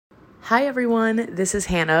Hi everyone, this is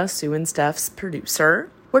Hannah, Sue and Steph's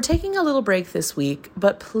producer. We're taking a little break this week,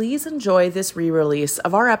 but please enjoy this re-release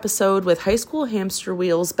of our episode with high school hamster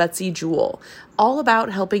wheels Betsy Jewell, all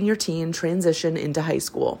about helping your teen transition into high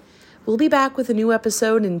school. We'll be back with a new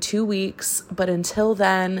episode in 2 weeks, but until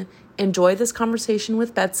then, enjoy this conversation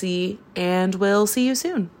with Betsy, and we'll see you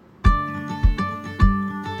soon.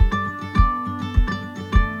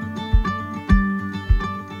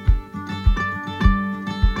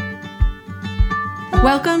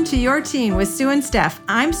 Welcome to Your Teen with Sue and Steph.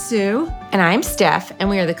 I'm Sue. And I'm Steph, and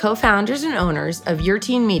we are the co-founders and owners of Your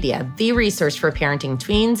Teen Media, the resource for parenting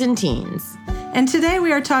tweens and teens. And today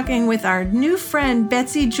we are talking with our new friend,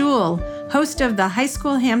 Betsy Jewell, host of the High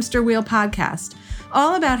School Hamster Wheel podcast,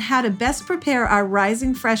 all about how to best prepare our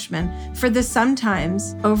rising freshmen for the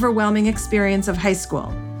sometimes overwhelming experience of high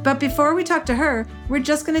school. But before we talk to her, we're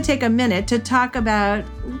just going to take a minute to talk about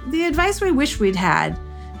the advice we wish we'd had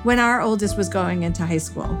when our oldest was going into high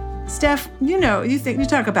school. Steph, you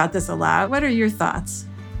talk about this a lot. What are your thoughts?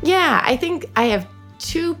 Yeah, I think I have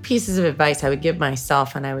two pieces of advice I would give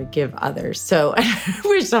myself and I would give others. So I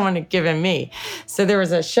wish someone had given me. So there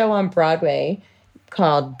was a show on Broadway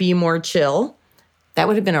called Be More Chill. That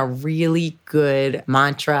would have been a really good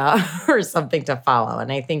mantra or something to follow.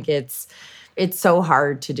 And I think it's so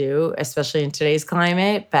hard to do, especially in today's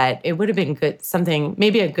climate, but it would have been good, something,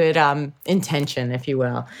 maybe a good intention, if you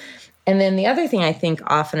will. And then the other thing I think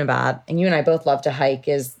often about, and you and I both love to hike,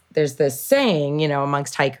 is there's this saying,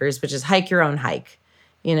 amongst hikers, which is hike your own hike.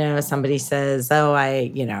 Somebody says, oh,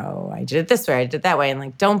 I did it this way, I did it that way. And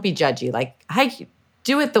like, don't be judgy, like hike,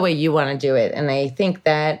 do it the way you want to do it. And I think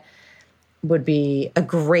that would be a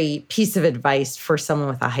great piece of advice for someone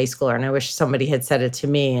with a high schooler. And I wish somebody had said it to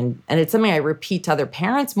me. And it's something I repeat to other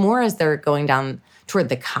parents more as they're going down toward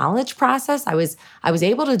the college process. I was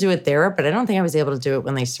able to do it there, but I don't think I was able to do it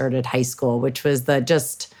when they started high school, which was the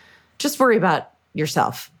just worry about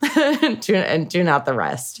yourself and do not the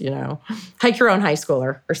rest, Hike your own high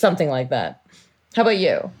schooler or something like that. How about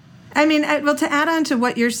you? I mean, well, to add on to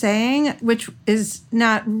what you're saying, which is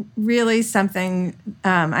not really something,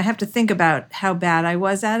 I have to think about how bad I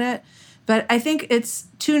was at it, but I think it's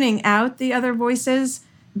tuning out the other voices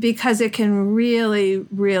because it can really,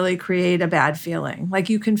 really create a bad feeling. Like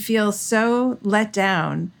you can feel so let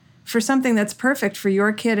down for something that's perfect for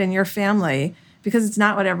your kid and your family because it's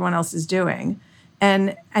not what everyone else is doing.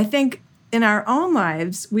 And I think in our own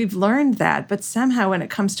lives, we've learned that, but somehow when it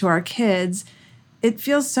comes to our kids, it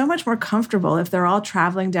feels so much more comfortable if they're all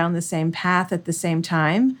traveling down the same path at the same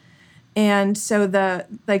time. And so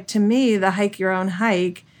to me, the hike your own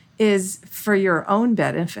hike is for your own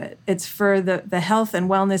benefit. It's for the health and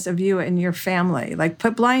wellness of you and your family. Like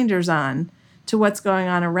put blinders on to what's going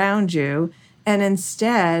on around you and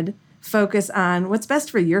instead focus on what's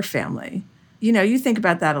best for your family. You think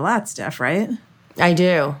about that a lot, Steph, right? I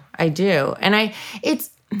do. And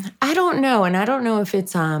I don't know. And I don't know if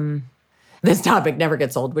it's, this topic never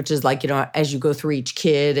gets old, which is like, as you go through each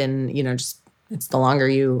kid and, it's the longer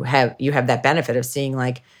you have that benefit of seeing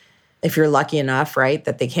like, if you're lucky enough, right,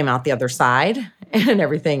 that they came out the other side and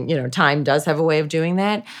everything, time does have a way of doing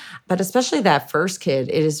that. But especially that first kid,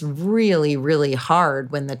 it is really, really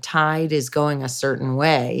hard when the tide is going a certain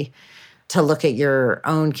way to look at your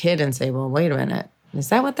own kid and say, well, wait a minute. Is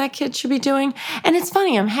that what that kid should be doing? And it's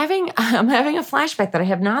funny, I'm having a flashback that I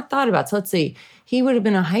have not thought about. So let's see, he would have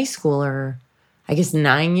been a high schooler, I guess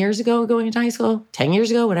 9 years ago going into high school, 10 years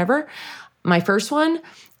ago, whatever, my first one.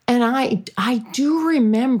 And I do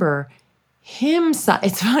remember him,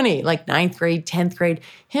 it's funny, like 9th grade, 10th grade,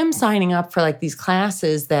 him signing up for like these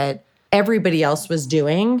classes that everybody else was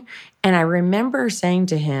doing. And I remember saying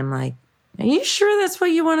to him like, are you sure that's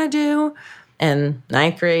what you want to do? And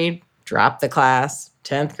 9th grade, drop the class,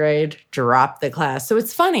 10th grade, drop the class. So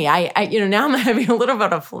it's funny. I now I'm having a little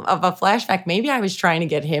bit of a flashback. Maybe I was trying to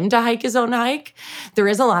get him to hike his own hike. There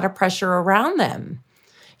is a lot of pressure around them,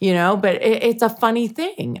 but it's a funny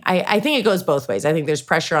thing. I think it goes both ways. I think there's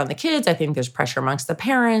pressure on the kids. I think there's pressure amongst the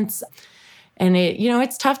parents. And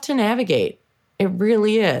it's tough to navigate. It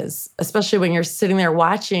really is, especially when you're sitting there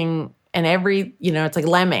watching and it's like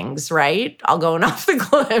lemmings, right? All going off the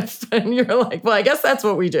cliff. And you're like, well, I guess that's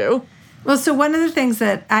what we do. Well, so one of the things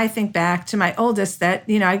that I think back to my oldest that,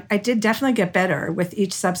 I did definitely get better with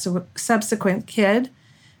each subsequent kid.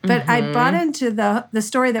 But I bought into the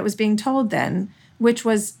story that was being told then, which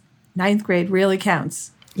was 9th grade really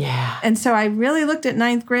counts. Yeah. And so I really looked at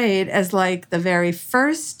 9th grade as like the very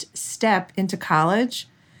first step into college.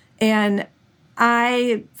 And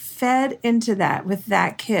I fed into that with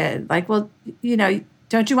that kid. Like, well,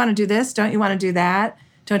 don't you want to do this? Don't you want to do that?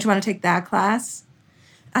 Don't you want to take that class?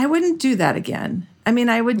 I wouldn't do that again. I mean,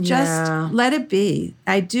 I would just let it be.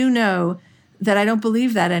 I do know that I don't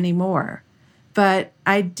believe that anymore, but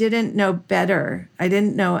I didn't know better. I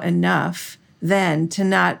didn't know enough then to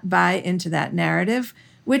not buy into that narrative,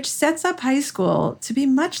 which sets up high school to be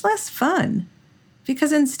much less fun.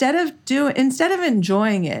 Because instead of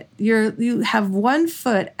enjoying it, you have one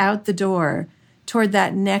foot out the door toward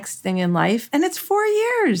that next thing in life, and it's 4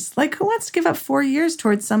 years. Like, who wants to give up 4 years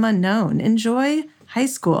towards some unknown? Enjoy high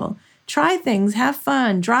school. Try things, have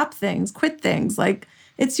fun, drop things, quit things. Like,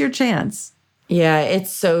 it's your chance. Yeah,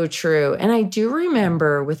 it's so true. And I do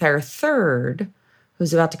remember with our third,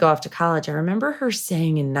 who's about to go off to college, I remember her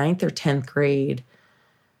saying in 9th or 10th grade,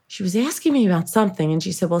 she was asking me about something, and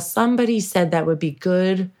she said, well, somebody said that would be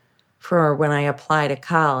good for when I apply to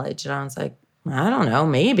college. And I was like, I don't know,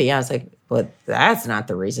 maybe. I was like, well, that's not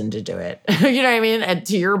the reason to do it. You know what I mean? And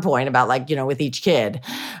to your point about like, you know, with each kid,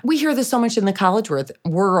 we hear this so much in the college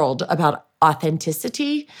world about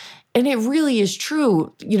authenticity. And it really is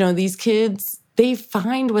true. You know, these kids, they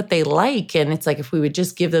find what they like. And it's like, if we would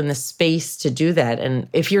just give them the space to do that. And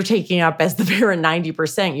if you're taking up as the parent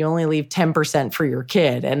 90%, you only leave 10% for your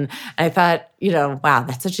kid. And I thought, you know, wow,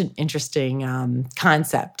 that's such an interesting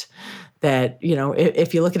concept that, you know,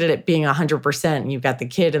 if you look at it being 100%, you've got the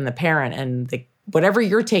kid and the parent and whatever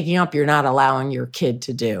you're taking up, you're not allowing your kid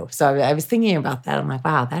to do. So I was thinking about that. I'm like,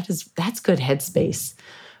 wow, that's good headspace.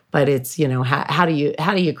 But it's, you know, how do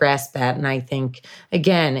you grasp that? And I think,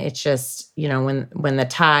 again, it's just, you know, when the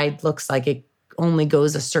tide looks like it only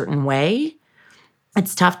goes a certain way,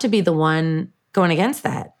 it's tough to be the one going against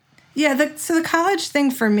that. Yeah. So the college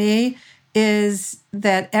thing for me is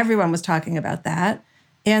that everyone was talking about that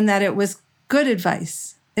and that it was good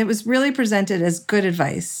advice. It was really presented as good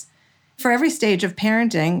advice. For every stage of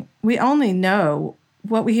parenting, we only know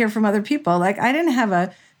what we hear from other people. Like, I didn't have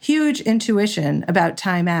a huge intuition about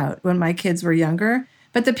time out when my kids were younger,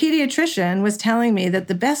 but the pediatrician was telling me that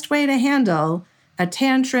the best way to handle a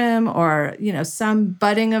tantrum or, you know, some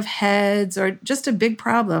butting of heads or just a big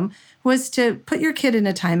problem was to put your kid in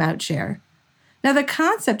a timeout chair. Now, the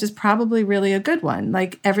concept is probably really a good one.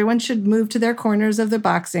 Like, everyone should move to their corners of the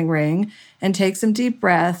boxing ring and take some deep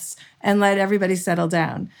breaths and let everybody settle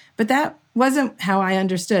down. But that wasn't how I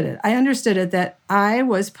understood it. I understood it that I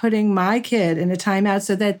was putting my kid in a timeout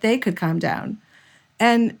so that they could calm down.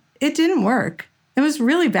 And it didn't work. It was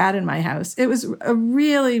really bad in my house. It was a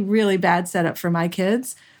really, really bad setup for my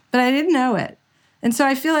kids, but I didn't know it. And so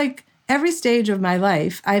I feel like every stage of my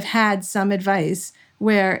life, I've had some advice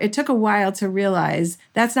where it took a while to realize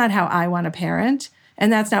that's not how I want to parent,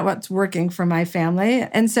 and that's not what's working for my family.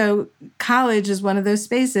 And so college is one of those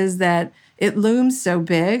spaces that it looms so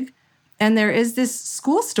big. And there is this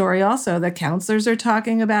school story also. The counselors are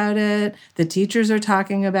talking about it. The teachers are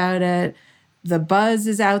talking about it. The buzz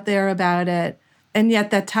is out there about it. And yet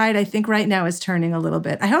that tide, I think right now, is turning a little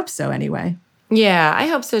bit. I hope so anyway. Yeah, I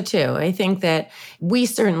hope so too. I think that we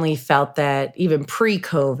certainly felt that even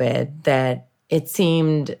pre-COVID, that it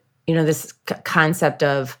seemed, you know, this concept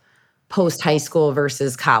of post-high school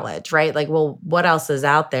versus college, right? Like, well, what else is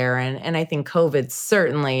out there? And I think COVID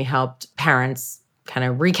certainly helped parents kind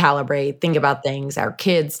of recalibrate, think about things, our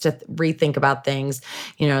kids to rethink about things.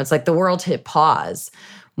 You know, it's like the world hit pause,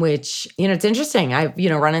 which, you know, it's interesting. I've, you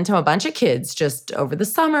know, run into a bunch of kids just over the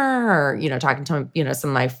summer or, you know, talking to, you know,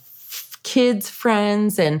 some of my kids'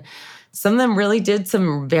 friends, and some of them really did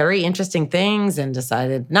some very interesting things and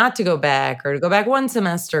decided not to go back or to go back one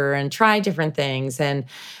semester and try different things. And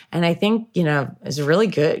I think, you know, it's a really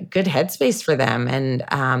good headspace for them.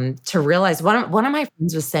 And to realize one of my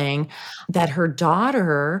friends was saying that her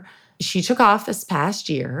daughter, she took off this past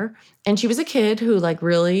year, and she was a kid who like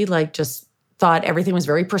really like just thought everything was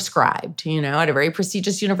very prescribed, you know, at a very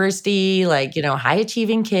prestigious university, like, you know, high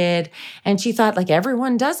achieving kid. And she thought like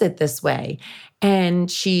everyone does it this way. And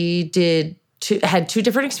she had two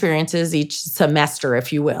different experiences each semester,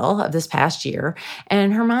 if you will, of this past year.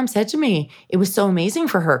 And her mom said to me, it was so amazing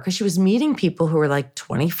for her because she was meeting people who were like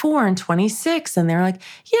 24 and 26. And they're like,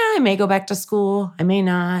 yeah, I may go back to school. I may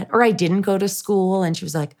not. Or I didn't go to school. And she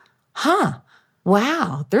was like,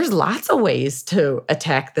 wow, there's lots of ways to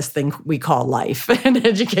attack this thing we call life and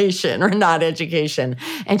education or not education.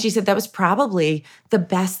 And she said that was probably the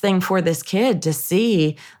best thing for this kid to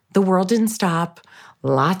see. The world didn't stop.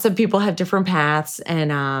 Lots of people have different paths.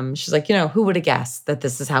 And she's like, you know, who would have guessed that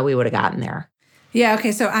this is how we would have gotten there? Yeah,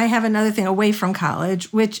 okay. So I have another thing away from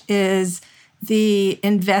college, which is the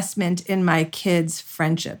investment in my kids'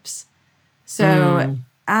 friendships. So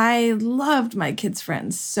I loved my kids'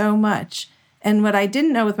 friends so much. And what I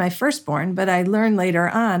didn't know with my firstborn, but I learned later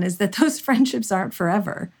on, is that those friendships aren't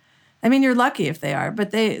forever. I mean, you're lucky if they are,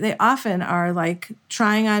 but they often are like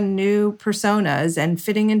trying on new personas and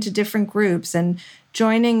fitting into different groups and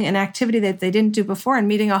joining an activity that they didn't do before and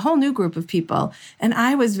meeting a whole new group of people. And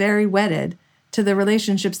I was very wedded to the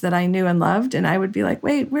relationships that I knew and loved. And I would be like,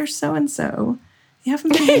 wait, where's so-and-so? You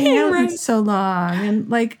haven't been hanging out in so long. And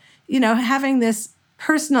like, having this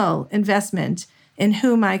personal investment in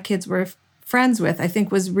who my kids were friends with, I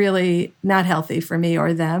think was really not healthy for me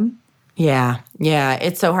or them. Yeah.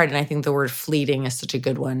 It's so hard. And I think the word fleeting is such a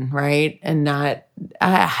good one, right? And not,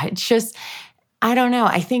 it's just, I don't know.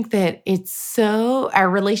 I think that our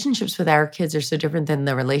relationships with our kids are so different than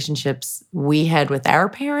the relationships we had with our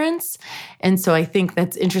parents. And so I think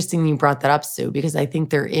that's interesting you brought that up, Sue, because I think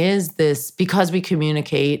there is this, because we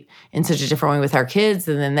communicate in such a different way with our kids,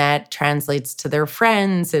 and then that translates to their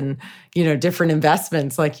friends and, different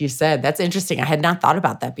investments, like you said. That's interesting. I had not thought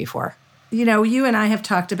about that before. You and I have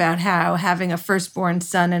talked about how having a firstborn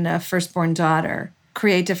son and a firstborn daughter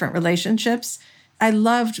create different relationships. I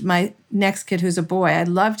loved my next kid who's a boy. I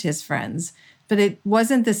loved his friends, but it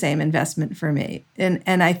wasn't the same investment for me.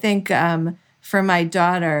 And I think for my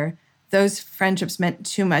daughter, those friendships meant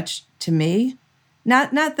too much to me.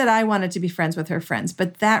 Not that I wanted to be friends with her friends,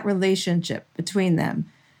 but that relationship between them,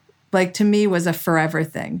 like to me, was a forever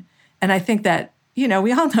thing. And I think that,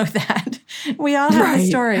 we all know that. We all have a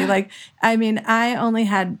story. Like, I mean, I only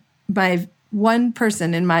had my one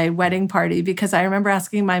person in my wedding party because I remember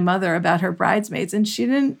asking my mother about her bridesmaids and she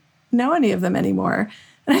didn't know any of them anymore.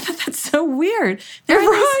 And I thought that's so weird.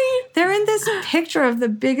 They're in this picture of the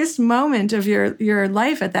biggest moment of your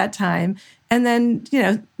life at that time. And then,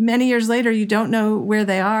 many years later, you don't know where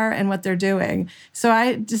they are and what they're doing. So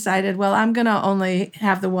I decided, well, I'm going to only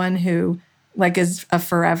have the one who like is a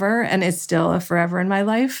forever and is still a forever in my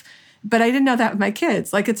life. But I didn't know that with my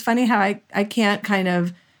kids. Like, it's funny how I can't kind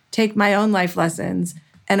of take my own life lessons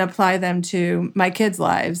and apply them to my kids'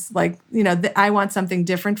 lives. Like, I want something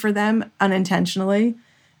different for them unintentionally.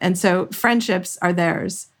 And so friendships are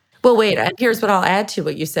theirs. Well, wait, here's what I'll add to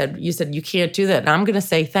what you said. You said you can't do that. And I'm going to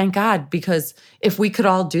say, thank God, because if we could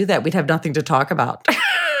all do that, we'd have nothing to talk about.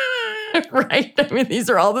 Right? I mean, these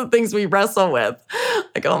are all the things we wrestle with.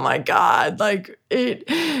 Like, oh my God, I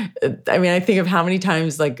think of how many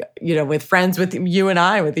times, with friends, with you and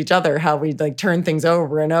I, with each other, how we turn things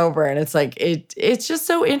over and over. And it's like, it's just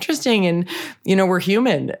so interesting. And, we're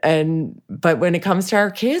human. But when it comes to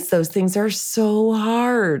our kids, those things are so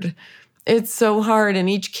hard. It's so hard. And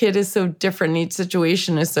each kid is so different. Each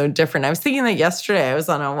situation is so different. I was thinking that yesterday. I was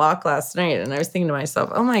on a walk last night and I was thinking to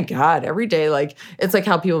myself, oh my God, every day, it's like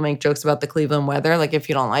how people make jokes about the Cleveland weather. Like, if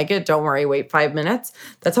you don't like it, don't worry, wait 5 minutes.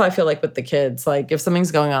 That's how I feel like with the kids. Like, if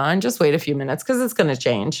something's going on, just wait a few minutes because it's going to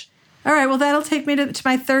change. All right. Well, that'll take me to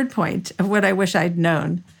my third point of what I wish I'd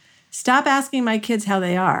known. Stop asking my kids how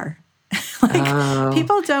they are.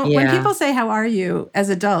 People don't, when people say, how are you as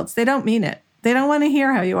adults, they don't mean it. They don't want to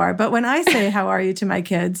hear how you are. But when I say, how are you to my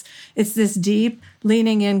kids, it's this deep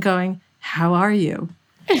leaning in going, how are you?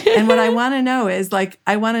 And what I want to know is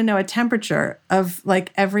I want to know a temperature of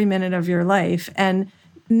every minute of your life. And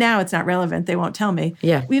now it's not relevant. They won't tell me.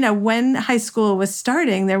 Yeah. When high school was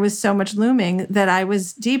starting, there was so much looming that I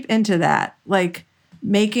was deep into that,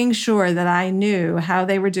 making sure that I knew how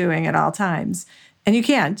they were doing at all times. And you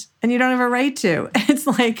can't, and you don't have a right to. It's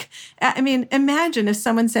imagine if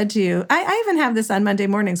someone said to you, I even have this on Monday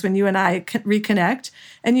mornings when you and I reconnect,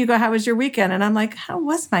 and you go, how was your weekend? And I'm like, how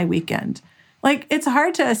was my weekend? It's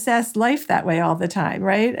hard to assess life that way all the time,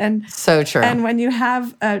 right? And so true. And when you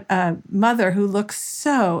have a mother who looks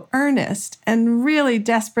so earnest and really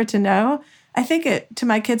desperate to know, I think to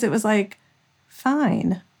my kids, it was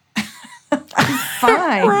fine. I'm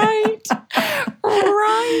fine. Right.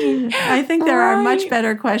 I think there are much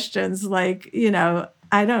better questions I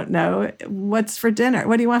don't know, what's for dinner?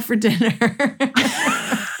 What do you want for dinner?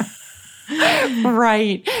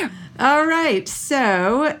 Right. All right.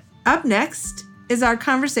 So up next is our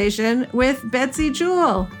conversation with Betsy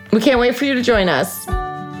Jewell. We can't wait for you to join us.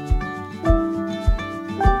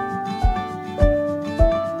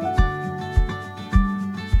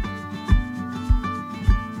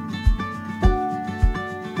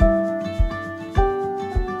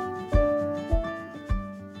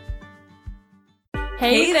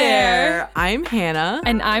 Hey there! I'm Hannah.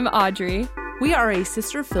 And I'm Audrey. We are a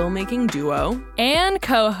sister filmmaking duo and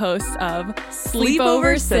co-hosts of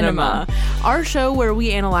Sleepover Cinema, our show where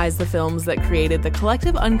we analyze the films that created the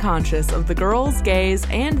collective unconscious of the girls, gays,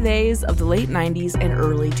 and theys of the late 90s and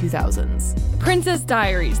early 2000s. Princess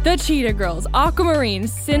Diaries, The Cheetah Girls, Aquamarine,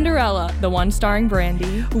 Cinderella, the one starring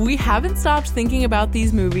Brandy. We haven't stopped thinking about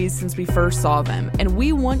these movies since we first saw them, and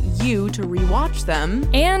we want you to rewatch them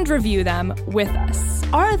and review them with us.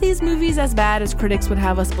 Are these movies as bad as critics would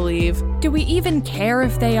have us believe? Do we even care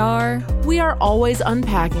if they are? We are always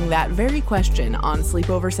unpacking that very question on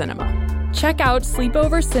Sleepover Cinema. Check out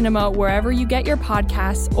Sleepover Cinema wherever you get your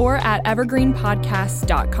podcasts or at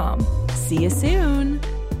evergreenpodcasts.com. See you soon.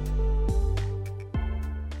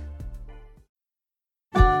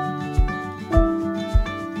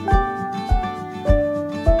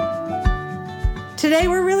 Today,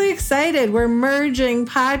 we're really excited. We're merging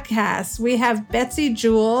podcasts. We have Betsy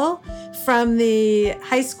Jewell from the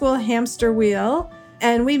High School Hamster Wheel.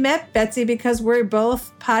 And we met Betsy because we're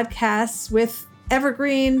both podcasts with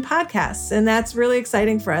Evergreen Podcasts. And that's really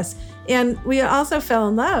exciting for us. And we also fell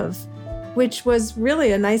in love, which was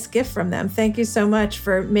really a nice gift from them. Thank you so much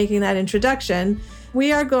for making that introduction.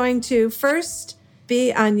 We are going to first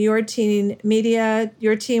be on Your Teen Media,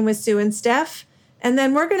 Your Teen with Sue and Steph. And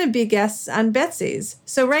then we're going to be guests on Betsy's.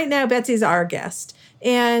 So right now, Betsy's our guest.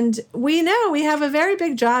 And we know we have a very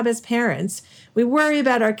big job as parents. We worry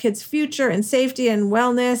about our kids' future and safety and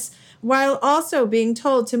wellness, while also being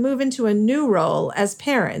told to move into a new role as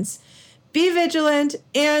parents. Be vigilant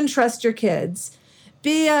and trust your kids.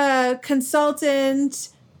 Be a consultant,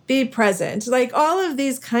 be present. Like all of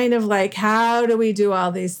these kind of like, how do we do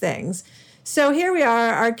all these things? So here we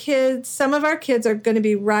are, our kids, some of our kids are going to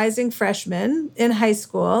be rising freshmen in high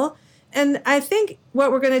school. And I think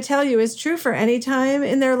what we're going to tell you is true for any time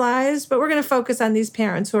in their lives, but we're going to focus on these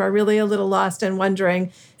parents who are really a little lost and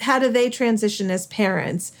wondering, how do they transition as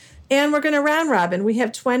parents? And we're going to round robin. We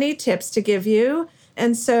have 20 tips to give you.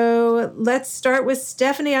 And so let's start with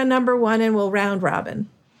Stephanie on number 1 and we'll round robin.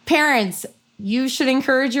 Parents, you should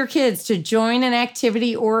encourage your kids to join an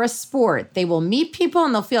activity or a sport. They will meet people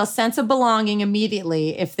and they'll feel a sense of belonging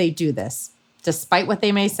immediately if they do this, despite what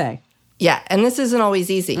they may say. Yeah, and this isn't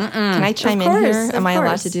always easy. Can I chime in here? Am I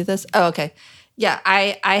allowed to do this? Oh, okay. Yeah,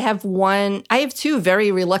 I have 2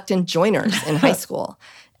 very reluctant joiners in high school.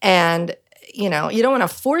 And, you don't want to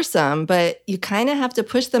force them, but you kind of have to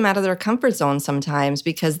push them out of their comfort zone sometimes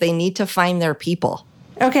because they need to find their people.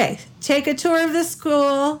 Okay, take a tour of the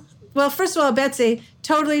school. Well, first of all, Betsy,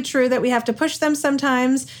 totally true that we have to push them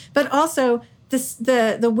sometimes, but also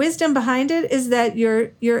the wisdom behind it is that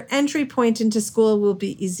your entry point into school will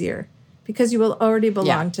be easier because you will already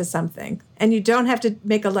belong to something and you don't have to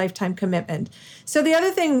make a lifetime commitment. So the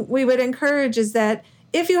other thing we would encourage is that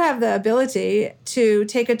if you have the ability to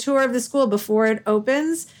take a tour of the school before it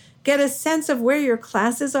opens, get a sense of where your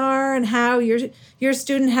classes are and how your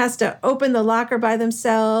student has to open the locker by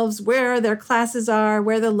themselves, where their classes are,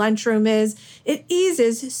 where the lunchroom is. It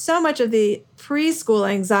eases so much of the preschool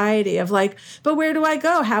anxiety of like, but where do I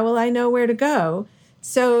go? How will I know where to go?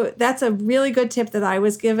 So that's a really good tip that I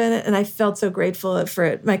was given, and I felt so grateful for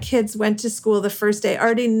it. My kids went to school the first day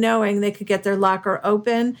already knowing they could get their locker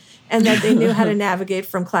open and that they knew how to navigate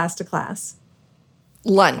from class to class.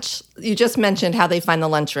 Lunch. You just mentioned how they find the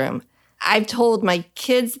lunchroom. I've told my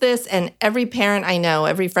kids this, and every parent I know,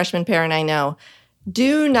 every freshman parent I know,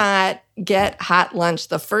 do not get hot lunch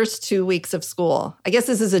the first 2 weeks of school. I guess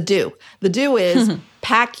this is a do. The do is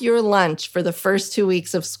pack your lunch for the first 2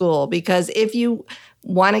 weeks of school, because if you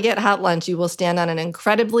want to get hot lunch, you will stand on an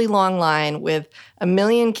incredibly long line with a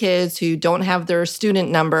million kids who don't have their student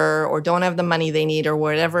number or don't have the money they need or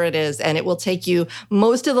whatever it is. And it will take you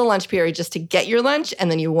most of the lunch period just to get your lunch, and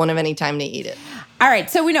then you won't have any time to eat it. All right.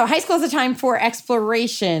 So we know high school is a time for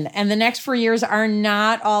exploration, and the next 4 years are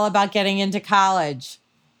not all about getting into college.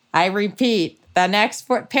 I repeat,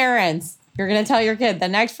 parents, you're going to tell your kid the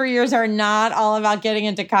next 4 years are not all about getting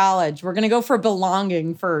into college. We're going to go for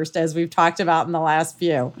belonging first, as we've talked about in the last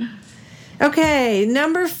few. Okay,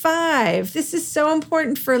 number 5. This is so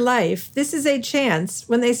important for life. This is a chance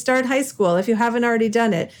when they start high school, if you haven't already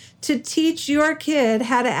done it, to teach your kid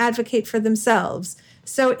how to advocate for themselves.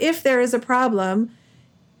 So if there is a problem,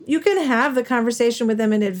 you can have the conversation with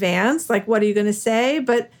them in advance, like, what are you going to say?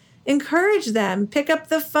 But encourage them, pick up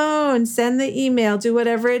the phone, send the email, do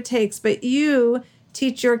whatever it takes. But you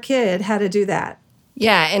teach your kid how to do that.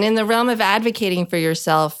 Yeah, and in the realm of advocating for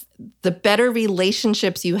yourself, the better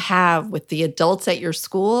relationships you have with the adults at your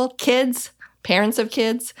school, kids, parents of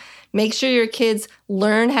kids, make sure your kids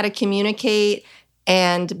learn how to communicate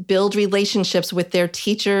and build relationships with their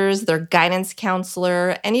teachers, their guidance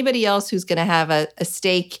counselor, anybody else who's going to have a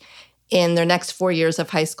stake in their next 4 years of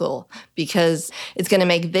high school, because it's going to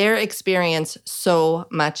make their experience so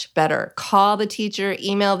much better. Call the teacher,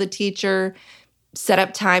 email the teacher, set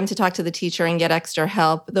up time to talk to the teacher and get extra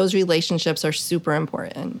help. Those relationships are super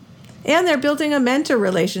important. And they're building a mentor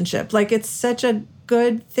relationship. Like, it's such a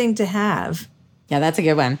good thing to have. Yeah, that's a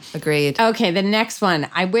good one. Agreed. Okay, the next one.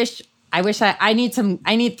 I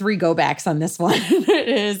need 3 go backs on this one. It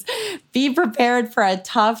is be prepared for a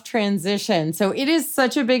tough transition. So it is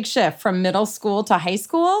such a big shift from middle school to high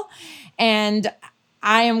school. And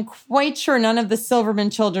I am quite sure none of the Silverman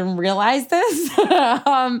children realize this,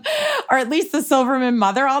 or at least the Silverman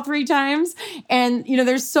mother all 3 times. And,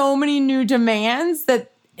 there's so many new demands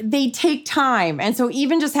that they take time. And so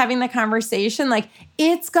even just having the conversation, like,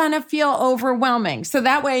 it's going to feel overwhelming. So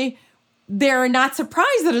that way they're not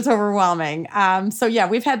surprised that it's overwhelming. So yeah,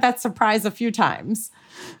 we've had that surprise a few times.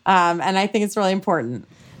 And I think it's really important.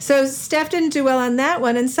 So Steph didn't do well on that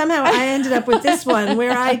one, and somehow I ended up with this one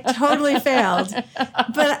where I totally failed.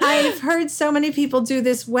 But I've heard so many people do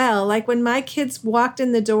this well. Like when my kids walked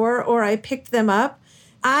in the door or I picked them up,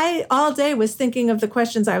 I all day was thinking of the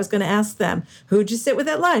questions I was going to ask them. Who'd you sit with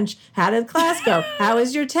at lunch? How did class go? How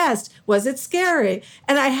was your test? Was it scary?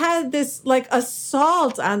 And I had this like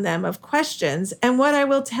assault on them of questions. And what I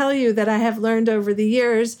will tell you that I have learned over the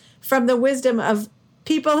years from the wisdom of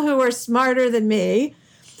people who are smarter than me,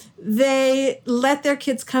 they let their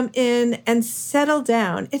kids come in and settle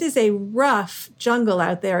down. It is a rough jungle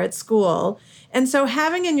out there at school. And so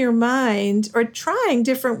having in your mind or trying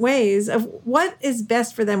different ways of what is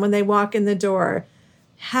best for them when they walk in the door,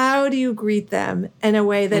 how do you greet them in a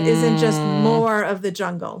way that isn't just more of the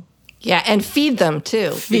jungle? Yeah, and feed them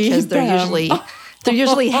too, because they're usually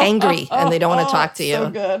hangry and they don't want to talk to you.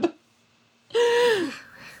 So good.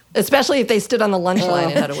 Especially if they stood on the lunch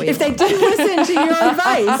line and had to wait. If they didn't listen to your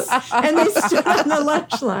advice and they stood on the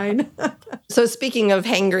lunch line. So speaking of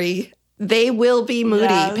hangry, they will be moody,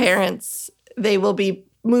 parents. They will be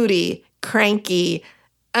moody, cranky,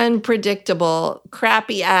 unpredictable,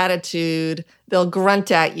 crappy attitude. They'll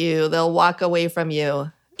grunt at you. They'll walk away from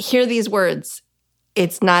you. Hear these words.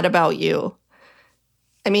 It's not about you.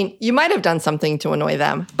 I mean, you might have done something to annoy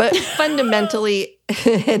them, but fundamentally,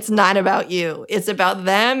 it's not about you. It's about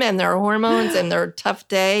them and their hormones and their tough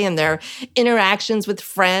day and their interactions with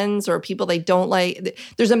friends or people they don't like.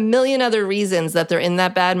 There's a million other reasons that they're in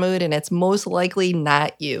that bad mood, and it's most likely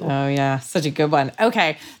not you. Oh, yeah. Such a good one.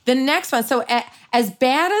 Okay. The next one. So as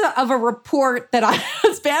bad of a report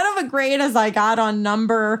as bad of a grade as I got on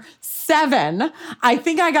number 7, I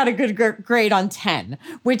think I got a good grade on 10,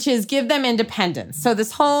 which is give them independence. So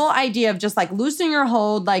this whole idea of just like loosening your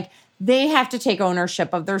hold, like they have to take ownership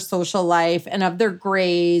of their social life and of their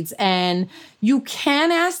grades. And you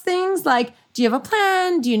can ask things like, do you have a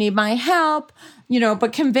plan? Do you need my help?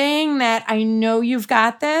 But conveying that I know you've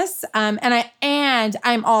got this. And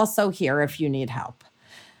I'm also here if you need help.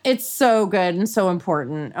 It's so good and so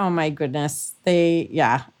important. Oh my goodness.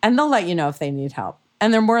 And they'll let you know if they need help.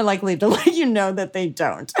 And they're more likely to let you know that they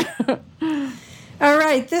don't. All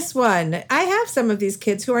right, this one. I have some of these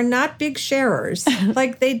kids who are not big sharers.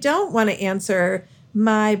 Like they don't want to answer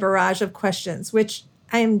my barrage of questions, which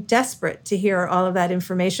I am desperate to hear all of that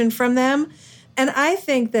information from them. And I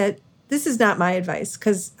think that this is not my advice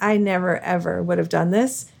because I never, ever would have done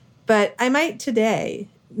this. But I might today,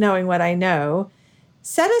 knowing what I know,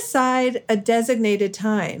 set aside a designated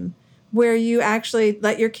time where you actually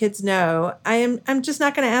let your kids know, I'm just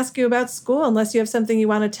not going to ask you about school unless you have something you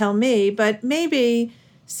want to tell me, but maybe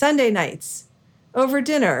Sunday nights over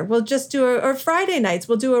dinner, we'll just do or Friday nights,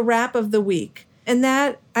 we'll do a wrap of the week. And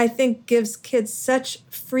that, I think, gives kids such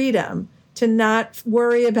freedom to not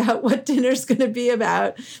worry about what dinner's going to be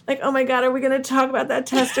about. Like, oh my God, are we going to talk about that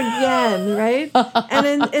test again, right?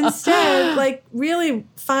 And instead, like, really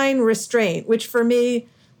find restraint, which for me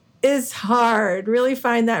is hard. Really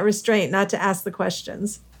find that restraint not to ask the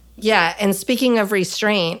questions. Yeah, and speaking of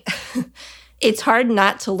restraint, it's hard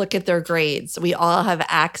not to look at their grades. We all have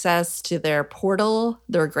access to their portal,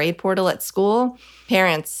 their grade portal at school.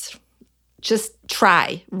 Parents, just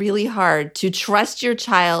try really hard to trust your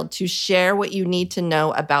child to share what you need to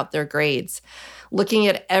know about their grades. Looking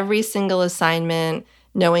at every single assignment,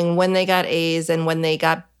 knowing when they got A's and when they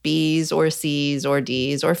got B's or C's or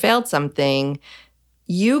D's or failed something.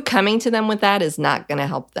 You coming to them with that is not going to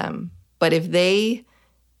help them. But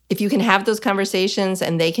if you can have those conversations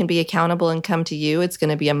and they can be accountable and come to you, it's going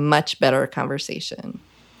to be a much better conversation.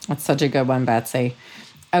 That's such a good one, Betsy.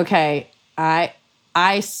 Okay.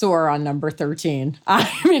 I soar on number 13. I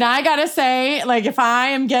mean, I gotta say, like, if I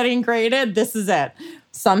am getting graded, this is it.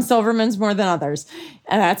 Some Silvermans more than others.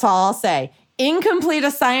 And that's all I'll say. Incomplete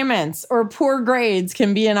assignments or poor grades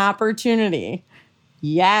can be an opportunity.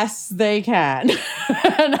 Yes, they can.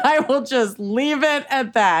 And I will just leave it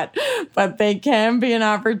at that. But they can be an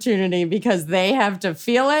opportunity because they have to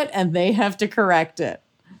feel it and they have to correct it.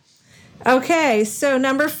 Okay, so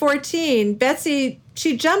number 14, Betsy,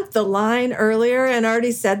 she jumped the line earlier and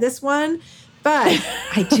already said this one, but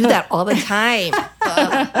I do that all the time.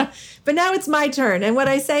 But now it's my turn. And what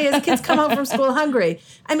I say is kids come home from school hungry.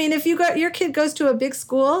 I mean, if your kid goes to a big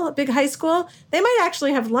school, a big high school, they might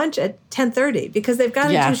actually have lunch at 10:30 because they've got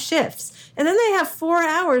to do shifts. And then they have 4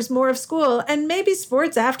 hours more of school and maybe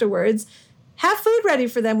sports afterwards. Have food ready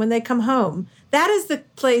for them when they come home. That is the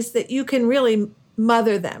place that you can really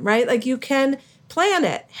mother them, right? Like you can plan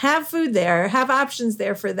it, have food there, have options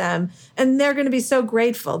there for them. And they're going to be so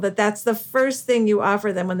grateful that that's the first thing you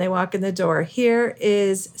offer them when they walk in the door. Here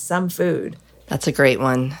is some food. That's a great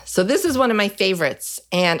one. So this is one of my favorites.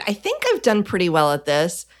 And I think I've done pretty well at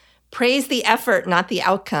this. Praise the effort, not the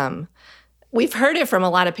outcome. We've heard it from a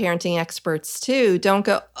lot of parenting experts too. Don't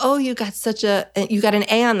go, oh, you got an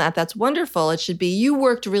A on that. That's wonderful. It should be, you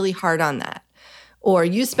worked really hard on that. Or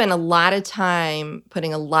you spent a lot of time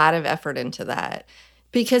putting a lot of effort into that,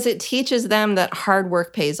 because it teaches them that hard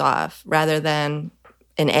work pays off rather than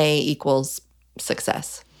an A equals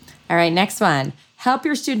success. All right, next one. Help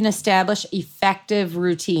your student establish effective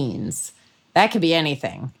routines. That could be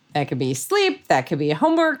anything. That could be sleep. That could be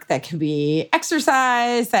homework. That could be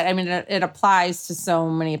exercise. It applies to so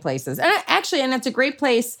many places. And it's a great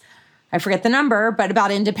place. I forget the number, but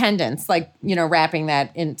about independence, like, wrapping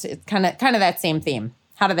that into kind of that same theme.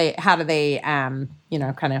 How do they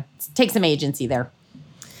kind of take some agency there?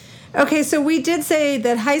 Okay, so we did say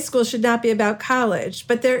that high school should not be about college,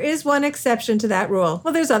 but there is one exception to that rule.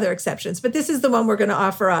 Well, there's other exceptions, but this is the one we're going to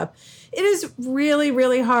offer up. It is really,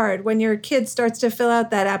 really hard when your kid starts to fill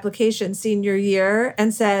out that application senior year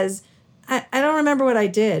and says, I don't remember what I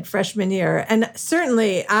did freshman year. And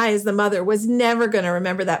certainly I, as the mother, was never going to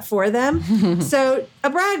remember that for them. So a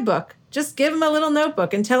brag book, just give them a little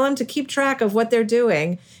notebook and tell them to keep track of what they're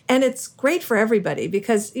doing. And it's great for everybody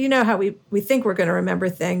because you know how we think we're going to remember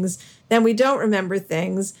things, then we don't remember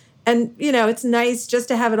things. And, it's nice just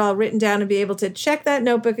to have it all written down and be able to check that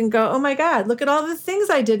notebook and go, oh my God, look at all the things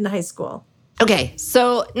I did in high school. Okay,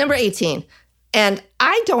 so number 18. And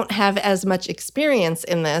I don't have as much experience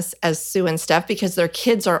in this as Sue and Steph because their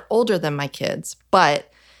kids are older than my kids. But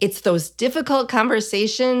it's those difficult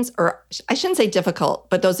conversations, or I shouldn't say difficult,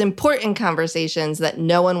 but those important conversations that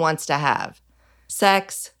no one wants to have.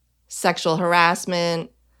 Sex, sexual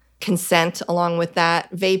harassment, consent along with that,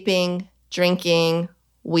 vaping, drinking,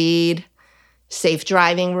 weed, safe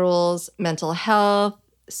driving rules, mental health,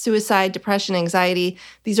 suicide, depression, anxiety.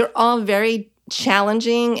 These are all very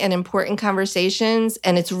challenging and important conversations,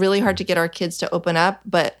 and it's really hard to get our kids to open up,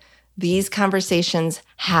 but these conversations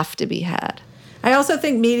have to be had. I also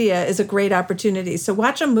think media is a great opportunity. So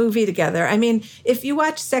watch a movie together. I mean, if you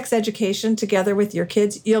watch Sex Education together with your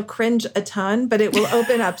kids, you'll cringe a ton, but it will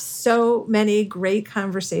open up so many great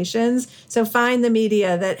conversations. So find the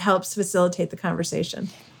media that helps facilitate the conversation.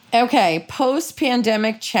 Okay,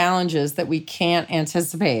 post-pandemic challenges that we can't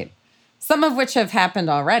anticipate. Some of which have happened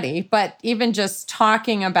already, but even just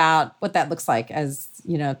talking about what that looks like as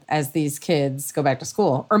these kids go back to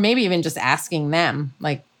school, or maybe even just asking them,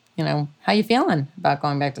 like, how you feeling about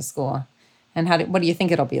going back to school, and what do you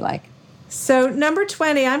think it'll be like? So number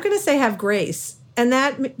 20, I'm going to say have grace, and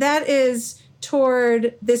that is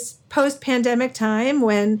toward this post-pandemic time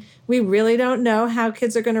when we really don't know how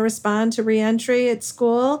kids are going to respond to reentry at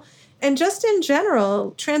school, and just in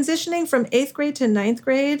general, transitioning from 8th grade to 9th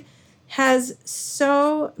grade has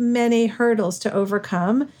so many hurdles to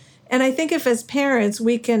overcome. And I think if as parents,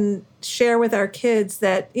 we can share with our kids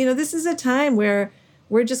that, this is a time where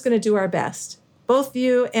we're just going to do our best. Both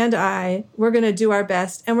you and I, we're going to do our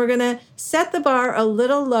best. And we're going to set the bar a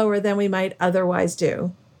little lower than we might otherwise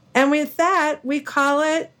do. And with that, we call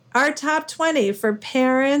it our top 20 for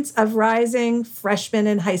parents of rising freshmen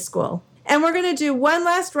in high school. And we're going to do one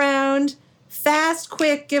last round. Fast,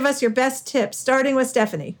 quick, give us your best tips, starting with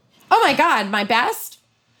Stephanie. Oh my God, my best?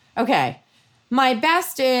 Okay. My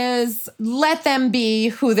best is let them be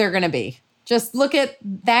who they're going to be. Just look at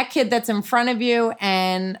that kid that's in front of you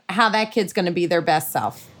and how that kid's going to be their best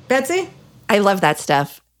self. Betsy? I love that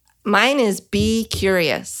stuff. Mine is be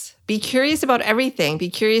curious. Be curious about everything. Be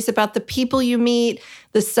curious about the people you meet,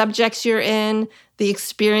 the subjects you're in, the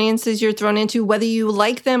experiences you're thrown into, whether you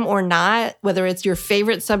like them or not, whether it's your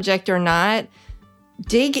favorite subject or not.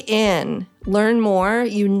 dig in, learn more.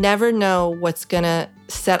 You never know what's going to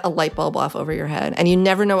set a light bulb off over your head. And you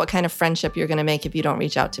never know what kind of friendship you're going to make if you don't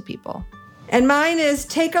reach out to people. And mine is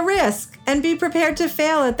take a risk and be prepared to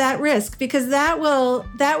fail at that risk, because that will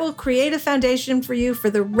create a foundation for you for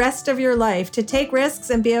the rest of your life to take risks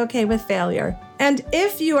and be okay with failure. And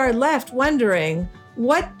if you are left wondering,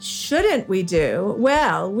 what shouldn't we do?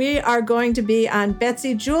 Well, we are going to be on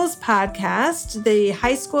Betsy Jewell's podcast, The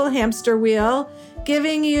High School Hamster Wheel,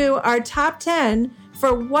 giving you our top 10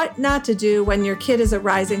 for what not to do when your kid is a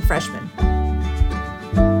rising freshman.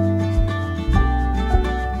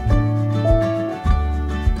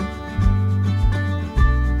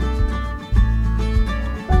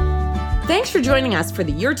 Thanks for joining us for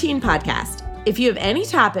the Your Teen Podcast. If you have any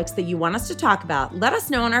topics that you want us to talk about, let us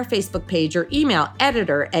know on our Facebook page or email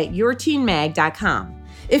editor@yourteenmag.com.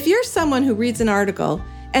 If you're someone who reads an article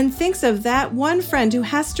and thinks of that one friend who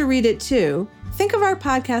has to read it too, think of our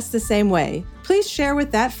podcast the same way. Please share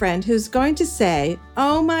with that friend who's going to say,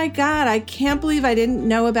 "Oh my God, I can't believe I didn't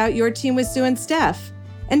know about Your Teen with Sue and Steph."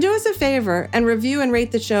 And do us a favor and review and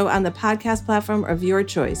rate the show on the podcast platform of your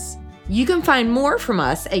choice. You can find more from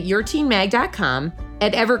us at yourteenmag.com,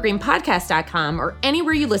 at evergreenpodcast.com, or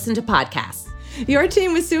anywhere you listen to podcasts. Your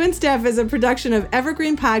Teen with Sue and Steph is a production of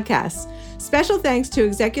Evergreen Podcasts. Special thanks to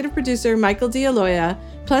executive producer Michael D'Aloia,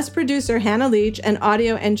 plus producer Hannah Leach, and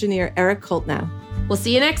audio engineer Eric Koltnow. We'll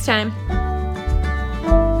see you next time.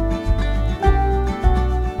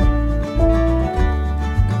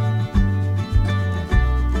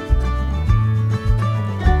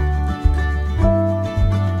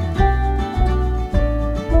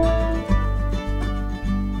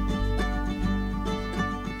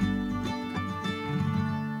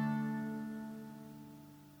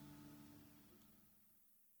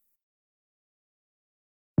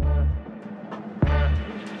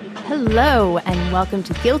 Hello, and welcome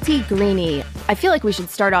to Guilty Greenie. I feel like we should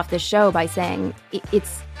start off this show by saying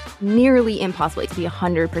it's nearly impossible to be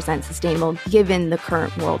 100% sustainable given the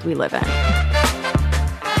current world we live in.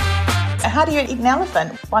 How do you eat an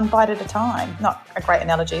elephant? One bite at a time. Not a great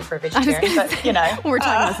analogy for a vegetarian, but you know. We're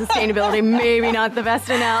talking about sustainability, maybe not the best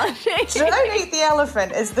analogy. Don't eat the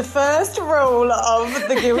elephant is the first rule of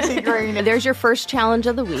the Guilty Greenie. There's your first challenge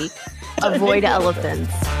of the week. Avoid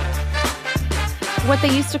elephants. What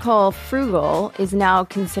they used to call frugal is now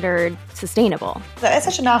considered sustainable. That's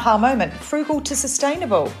such an aha moment. Frugal to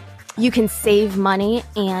sustainable. You can save money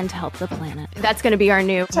and help the planet. That's going to be our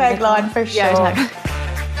new tagline for sure.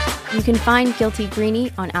 You can find Guilty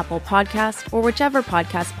Greenie on Apple Podcasts or whichever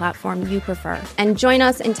podcast platform you prefer. And join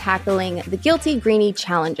us in tackling the Guilty Greenie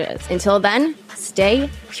challenges. Until then, stay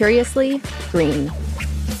curiously green.